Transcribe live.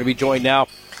To be joined now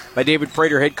by David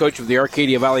Prater, head coach of the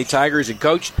Arcadia Valley Tigers. And,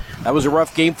 Coach, that was a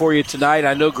rough game for you tonight.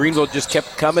 I know Greenville just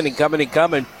kept coming and coming and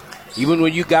coming. Even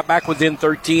when you got back within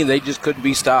 13, they just couldn't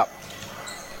be stopped.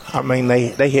 I mean,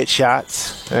 they hit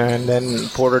shots, and then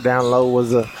Porter down low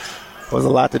was a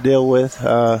lot to deal with.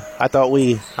 I thought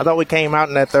we came out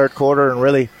in that third quarter and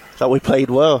really thought we played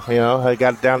well. You know, I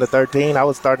got it down to 13. I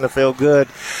was starting to feel good,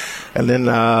 and then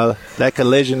that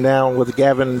collision down with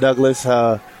Gavin and Douglas.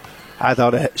 I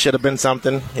thought it should have been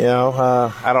something. You know,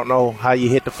 I don't know how you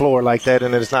hit the floor like that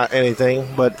and it's not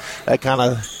anything, but that kind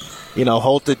of,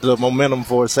 halted the momentum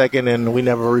for a second, and we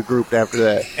never regrouped after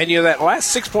that. And, that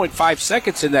last 6.5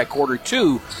 seconds in that quarter,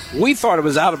 too, we thought it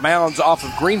was out of bounds off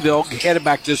of Greenville, headed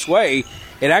back this way.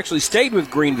 It actually stayed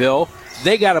with Greenville.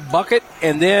 They got a bucket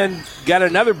and then got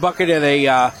another bucket at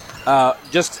a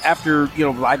just after,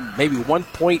 maybe 1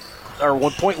 point or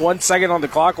 1.1 second on the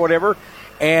clock or whatever.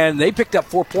 And they picked up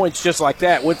 4 points just like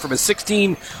that. Went from a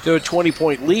 16 to a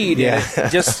 20-point lead. Yeah. And it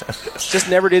just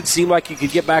never did seem like you could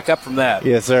get back up from that.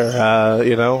 Yes,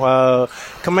 sir.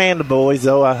 Command the boys,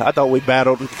 though. I thought we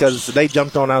battled because they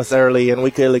jumped on us early, and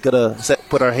we clearly could have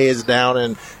put our heads down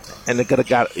and they could have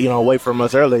got away from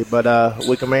us early. But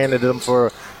we commanded them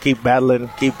for keep battling,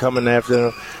 keep coming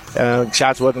after them.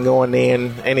 Shots wasn't going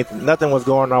in. Nothing was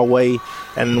going our way,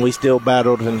 and we still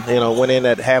battled and, went in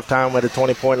at halftime with a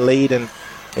 20-point lead. And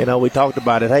we talked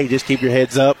about it. Hey, just keep your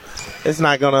heads up. It's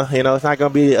not gonna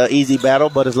be an easy battle,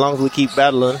 but as long as we keep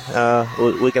battling,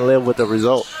 we can live with the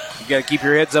result. You got to keep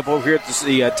your heads up over here at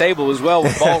the table as well,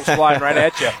 with balls flying right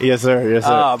at you. Yes, sir. Yes,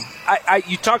 sir.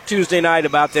 You talked Tuesday night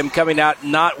about them coming out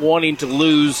not wanting to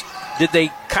lose. Did they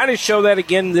kind of show that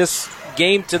again this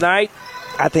game tonight?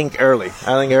 I think early.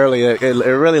 It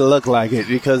really looked like it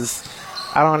because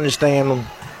I don't understand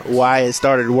why it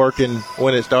started working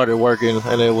when it started working,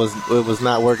 and it was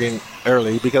not working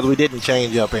early because we didn't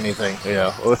change up anything.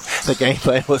 The game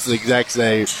plan was the exact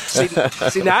same.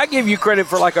 See, now I give you credit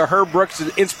for like a Herb Brooks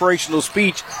inspirational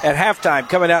speech at halftime,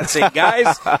 coming out and saying,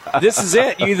 "Guys, this is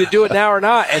it. You either do it now or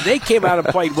not." And they came out and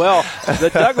played well.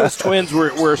 The Douglas twins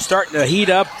were starting to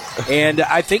heat up, and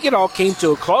I think it all came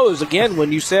to a close again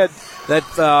when you said that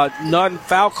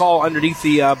non-foul call underneath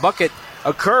the bucket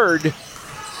occurred.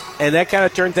 And that kind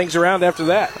of turned things around after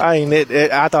that. I mean,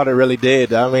 I thought it really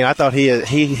did. I mean, I thought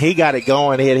he got it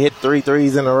going. He had hit 3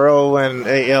 threes in a row, and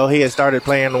he had started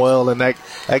playing well, and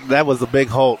that was a big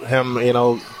halt. Him,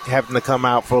 having to come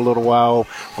out for a little while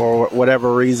for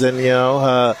whatever reason,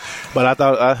 But I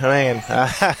thought,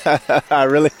 I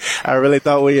really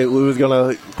thought we was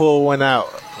gonna pull one out.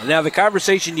 Now the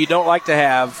conversation you don't like to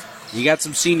have. You got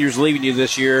some seniors leaving you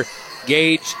this year.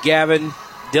 Gage, Gavin,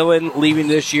 Dylan leaving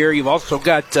this year. You've also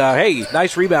got,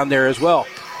 nice rebound there as well.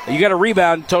 You got a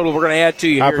rebound total we're going to add to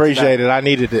you. I appreciate it. I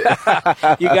needed it.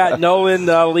 You got Nolan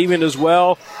leaving as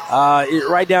well.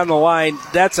 Right down the line,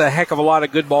 that's a heck of a lot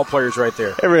of good ball players right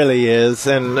there. It really is,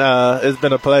 and it's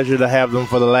been a pleasure to have them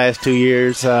for the last 2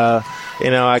 years. I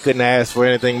couldn't ask for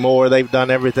anything more. They've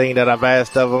done everything that I've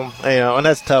asked of them, and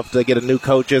that's tough to get a new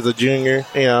coach as a junior,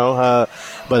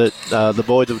 but the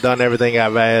boys have done everything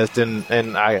I've asked,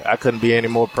 and I couldn't be any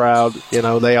more proud.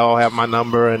 They all have my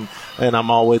number, and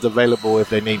I'm always available if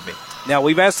they need me. Now,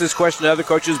 we've asked this question to other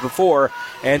coaches before,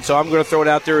 and so I'm going to throw it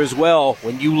out there as well.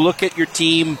 When you look at your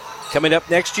team coming up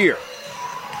next year,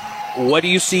 what do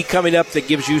you see coming up that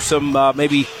gives you some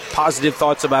maybe positive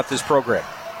thoughts about this program?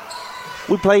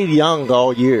 We played young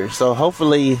all year, so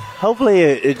hopefully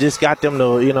it just got them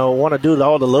to want to do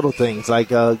all the little things like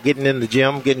getting in the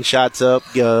gym, getting shots up,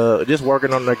 just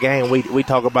working on their game. We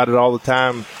talk about it all the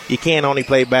time. You can't only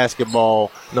play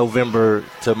basketball November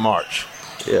to March.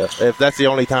 Yeah, if that's the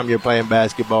only time you're playing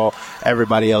basketball,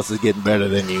 everybody else is getting better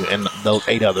than you in those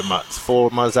 8 other months.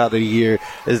 4 months out of the year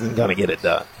isn't going to get it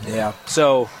done. Yeah,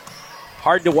 so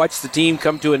hard to watch the team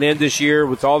come to an end this year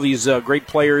with all these great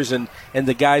players and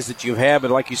the guys that you have. But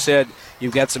like you said,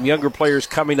 you've got some younger players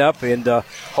coming up, and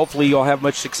hopefully you'll have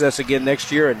much success again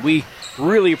next year. And we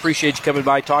really appreciate you coming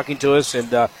by, talking to us,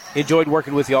 and enjoyed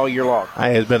working with you all year long.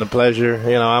 It's been a pleasure.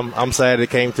 I'm sad it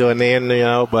came to an end,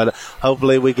 but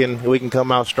hopefully we can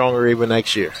come out stronger even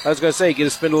next year. I was going to say, you get to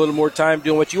spend a little more time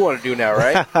doing what you want to do now,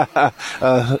 right?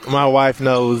 My wife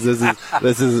knows this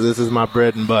is my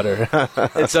bread and butter.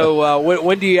 And so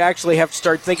when do you actually have to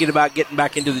start thinking about getting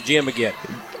back into the gym again?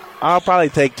 I'll probably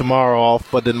take tomorrow off,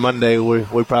 but then Monday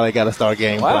we probably got to start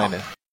game planning.